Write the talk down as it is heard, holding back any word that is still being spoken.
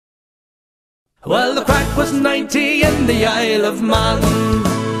Well, the Craic was 90 in the Isle of Man.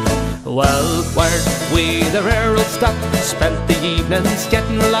 Well, weren't we the railroad stock? Spent the evenings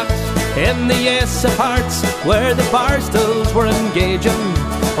getting locked in the Ace of Hearts, where the barstools were engaging.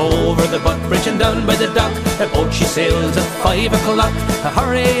 Over the butt bridge and down by the dock, a boat she sails at 5 o'clock.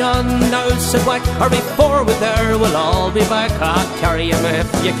 Hurry on now, said Wack, or before we're there we'll all be back. Carry him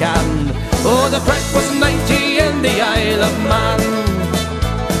if you can. Oh, the Craic was 90 in the Isle of Man.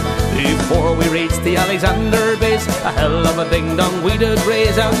 Before we reached the Alexander base, a hell of a ding-dong we did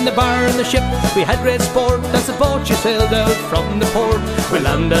raise. On the bar and the ship we had great sport as the boat she sailed out from the port. We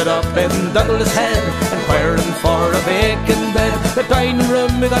landed up in Douglas Head, inquiring for a vacant bed. The dining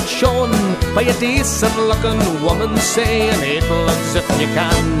room we got shown by a decent looking woman, saying "It looks if you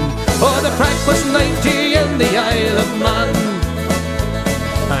can." Oh, the Craic was 90 in the Isle of Man.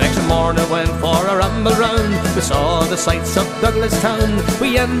 Next morning went for a ramble round, we saw the sights of Douglas town.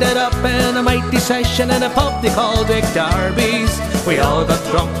 We ended up in a mighty session in a pub they called Dick Darby's. We all got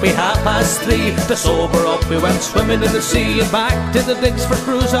drunk by 3:30. To sober up we went swimming in the sea and back to the digs for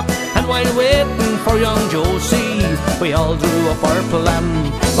cruise up. And while waiting for young Josie, we all drew up our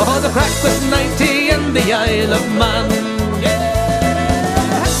plan. Oh, the Craic was 90 in the Isle of Man.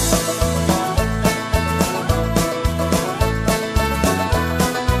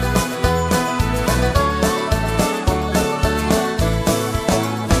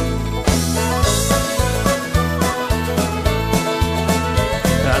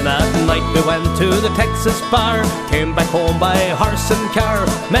 That night we went to the Texas bar, came back home by horse and car.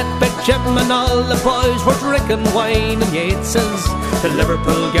 Met Big Jim and all the boys were drinking wine and Yates's. The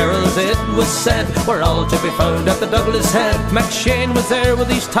Liverpool girls, it was said, were all to be found at the Douglas Head. McShane was there with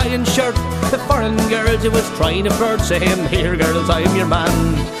his tie and shirt. The foreign girls he was trying to flirt, saying, "Here girls, I'm your man."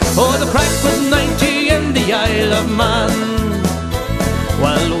 Oh, the Craic was 90 in the Isle of Man.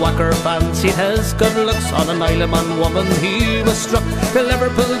 Well, Wacker fancied his good looks on an Isle of Man woman he was struck. The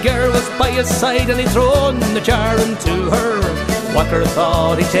Liverpool girl was by his side and he'd thrown the jar into her. Wacker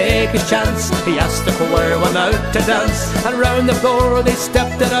thought he'd take his chance. He asked the choir one out to dance, and round the floor they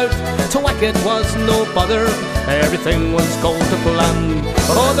stepped it out. To Wack it was no bother, everything was going to plan.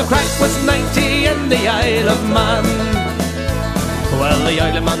 Oh, the Craic was 90 in the Isle of Man. Well, the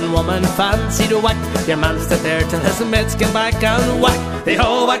Isle of Man woman fancied a Wack. Your man stood there till his mates came back and whack. They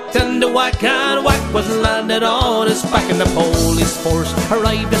all whacked and the Wack, and Wack was landed on his back. And the police force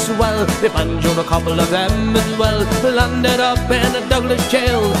arrived as well. They banjoed a couple of them as well. Landed up in a Douglas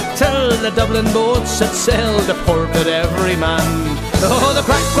jail till the Dublin boats had sailed, deported every man. Oh, the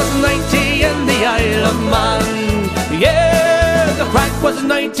Craic was 90 in the Isle of Man. Yeah, the Craic was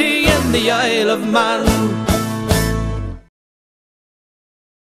 90 in the Isle of Man.